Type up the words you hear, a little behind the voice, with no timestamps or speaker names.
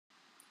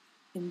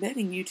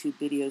Embedding YouTube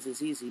videos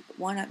is easy, but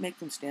why not make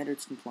them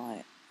standards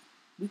compliant?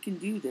 We can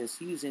do this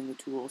using the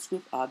tool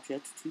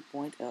SWFobject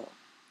 2.0.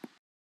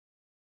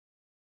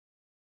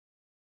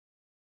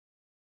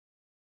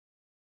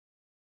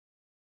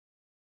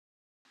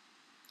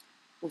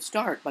 We'll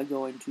start by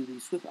going to the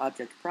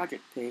SWFobject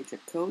project page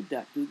at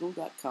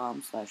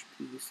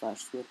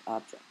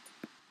code.google.com/p/SWFobject.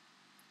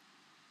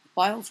 The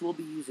files we'll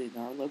be using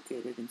are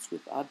located in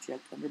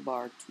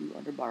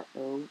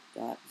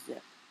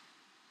SWFobject_2_o.zip.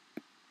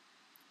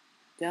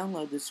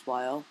 Download this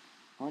file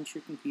onto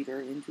your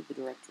computer into the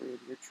directory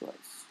of your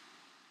choice.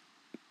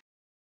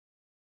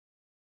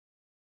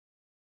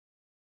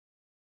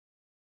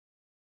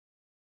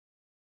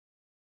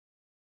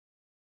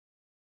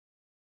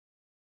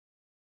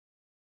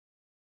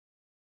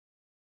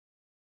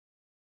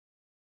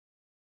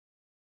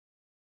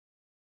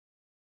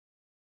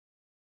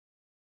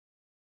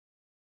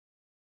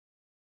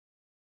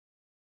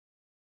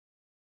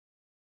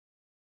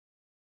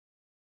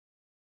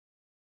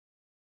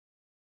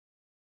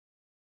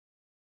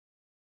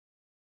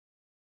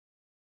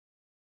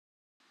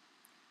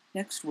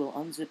 Next, we'll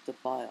unzip the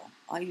file.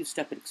 I use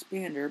Stepit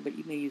Expander, but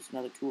you may use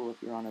another tool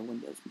if you're on a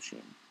Windows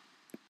machine.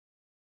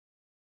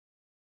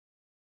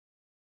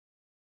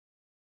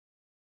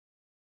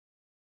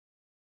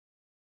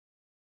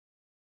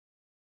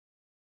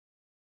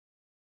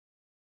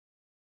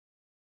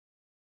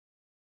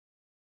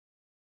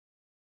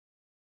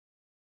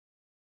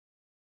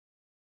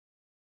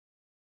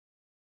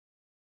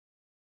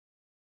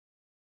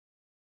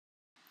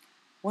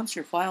 Once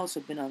your files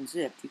have been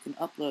unzipped, you can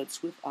upload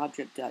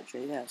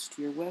SWFobject.js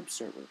to your web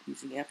server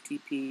using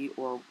FTP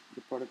or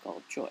your protocol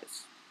of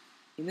choice.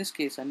 In this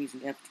case, I'm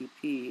using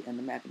FTP and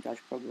the Macintosh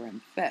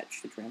program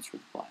Fetch to transfer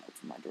the file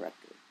to my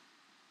directory.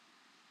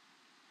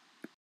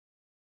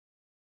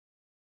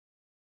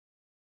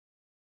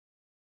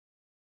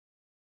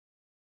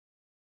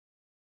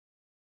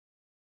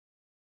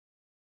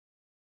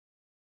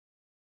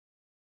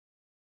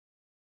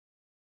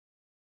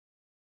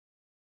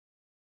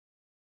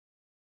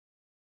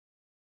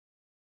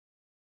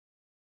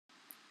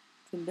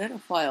 To embed a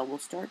file, we'll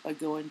start by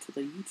going to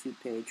the YouTube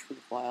page for the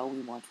file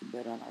we want to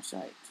embed on our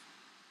site.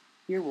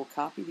 Here we'll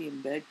copy the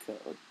embed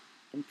code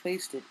and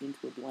paste it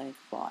into a blank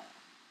file.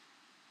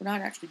 We're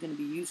not actually going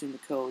to be using the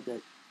code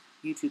that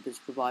YouTube has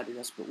provided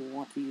us, but we'll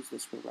want to use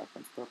this for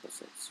reference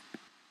purposes.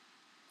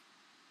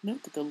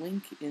 Note that the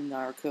link in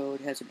our code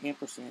has an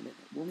ampersand in it.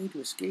 We'll need to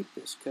escape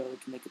this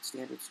code to make it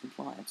standards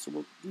compliant, so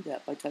we'll do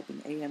that by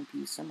typing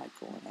AMP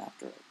semicolon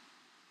after it.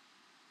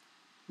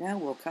 Now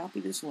we'll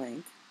copy this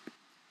link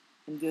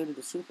and go to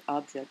the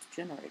SWFobject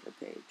generator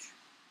page.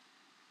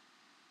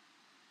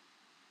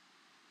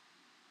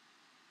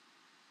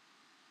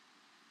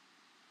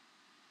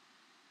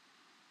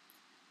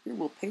 Here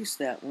we'll paste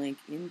that link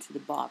into the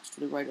box to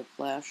the right of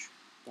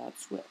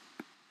flash.swf.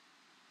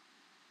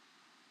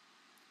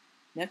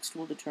 Next,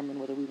 we'll determine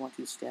whether we want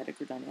to use static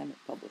or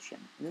dynamic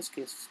publishing. In this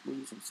case, we're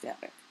using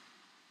static.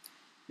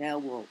 Now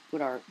we'll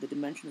put the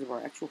dimensions of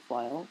our actual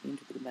file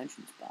into the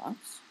dimensions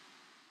box.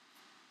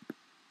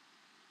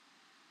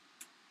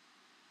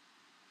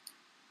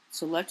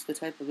 Select the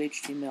type of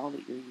HTML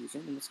that you're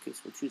using. In this case,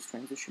 we'll choose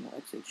transitional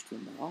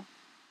XHTML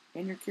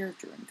and your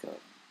character encoding.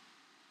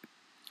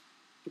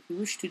 If you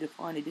wish to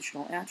define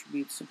additional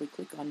attributes, simply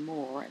click on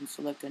More and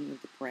select any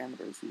of the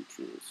parameters you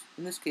choose.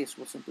 In this case,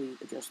 we'll simply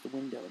adjust the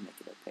window and make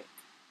it opaque.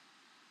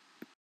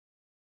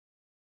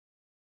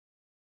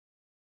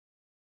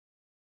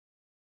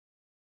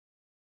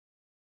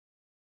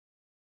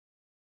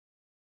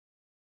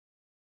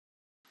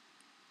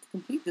 To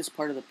complete this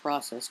part of the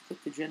process,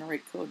 click the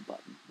Generate Code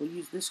button. We'll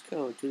use this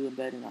code to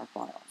embed in our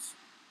files.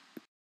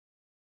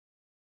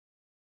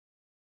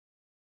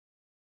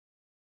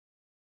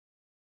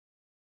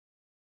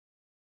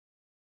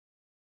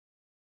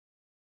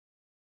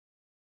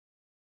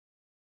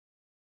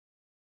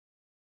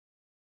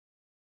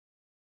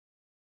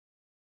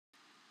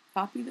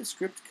 Copy the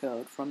script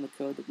code from the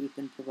code that we've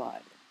been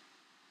provided.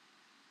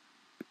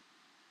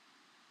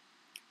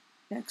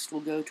 Next,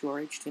 we'll go to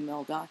our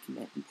HTML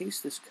document and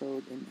paste this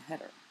code in the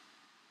header.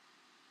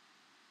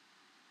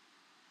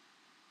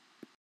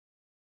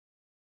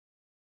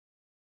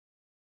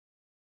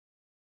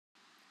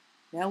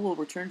 Now we'll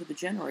return to the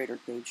generator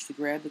page to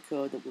grab the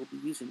code that we'll be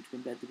using to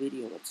embed the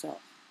video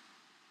itself.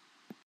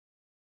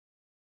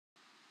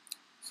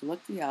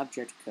 Select the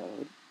object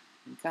code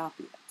and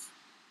copy it.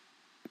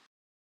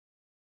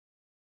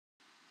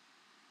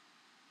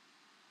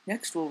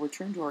 Next, we'll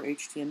return to our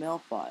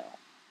HTML file.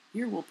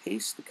 Here we'll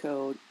paste the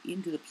code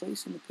into the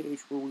place on the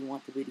page where we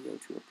want the video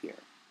to appear.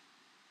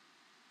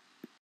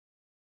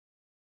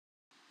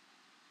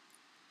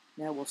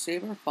 Now we'll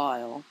save our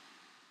file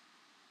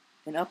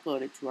and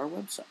upload it to our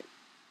website.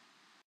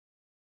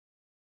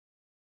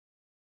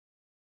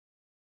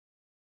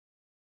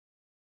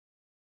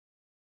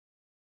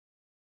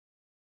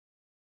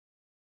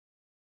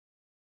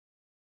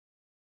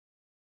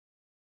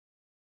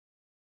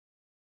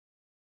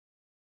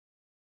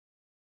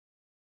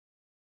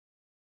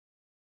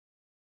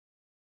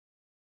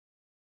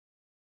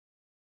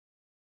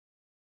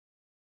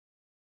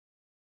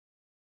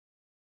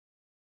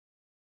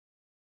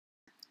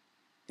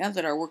 Now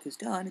that our work is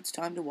done, it's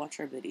time to watch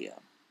our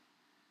video.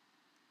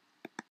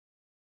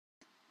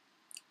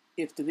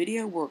 If the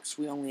video works,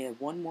 we only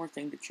have one more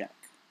thing to check.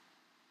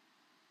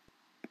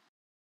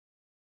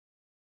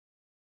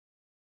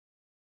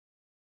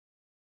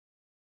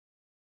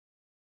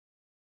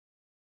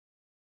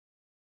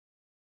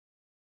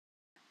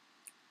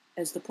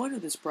 As the point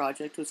of this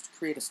project was to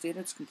create a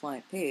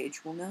standards-compliant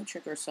page, we'll now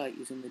check our site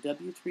using the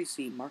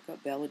W3C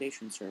Markup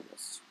Validation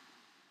Service.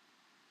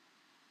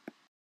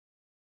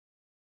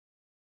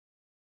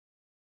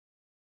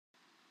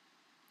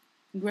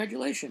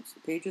 Congratulations, the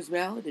page is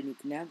valid and you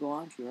can now go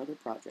on to your other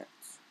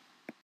projects.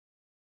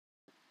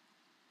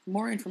 For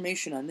more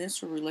information on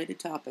this or related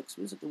topics,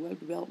 visit the web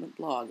development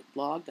blog at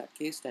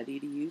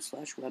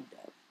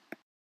blog.case.edu/webdev.